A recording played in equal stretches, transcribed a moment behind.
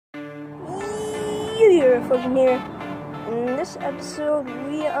ep3 here. In this episode,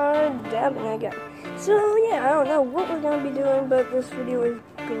 we are dabbing again. So yeah, I don't know what we're gonna be doing, but this video is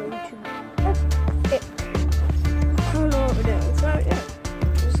going to be it. I don't know what we're doing, so yeah,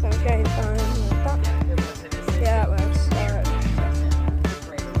 I'm just gonna carry on with that. Yeah, let's start.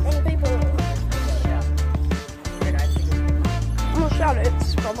 And people, I'm gonna shout it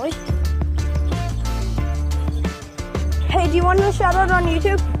probably. Hey, do you want to shout out on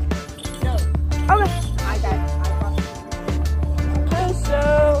YouTube? No. Okay. I got it. Okay, so,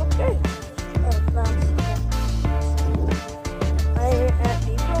 okay. I'm at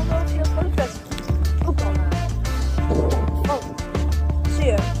the Philadelphia Fun Festival. Oh. So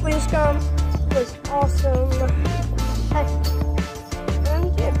yeah, please come. It was awesome. Hey. And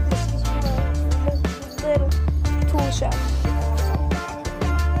yeah, this is my little tool shop.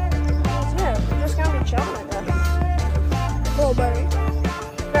 Yeah, we're just gonna be chilling like that. Little buddy.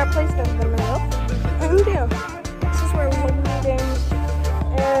 Got a place in the middle. And yeah, this is where we have meetings.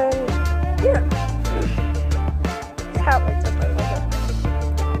 And yeah, this hat lights up right there.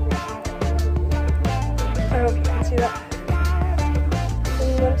 I hope you can see that.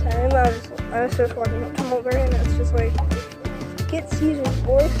 And one time I was just walking up to Mulberry and it's just like, get seasoned,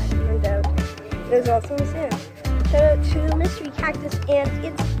 boy. And it was awesome. So yeah, shout out to Mystery Cactus and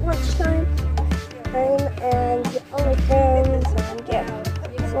it's lunchtime. And all my friends, and yeah,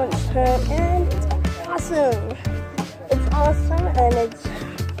 it's lunchtime, and it's awesome. It's awesome, and it's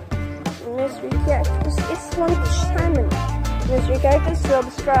Mystery Cactus. It's lunchtime, and Mystery Cactus.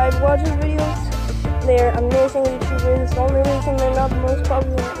 Subscribe, watch his videos. They're amazing YouTubers. The only reason they're not the most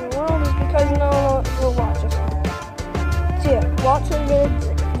popular in the world is because no one will watch us. So yeah, watch their vids.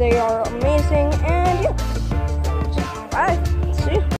 They are amazing, and yeah, bye. See you.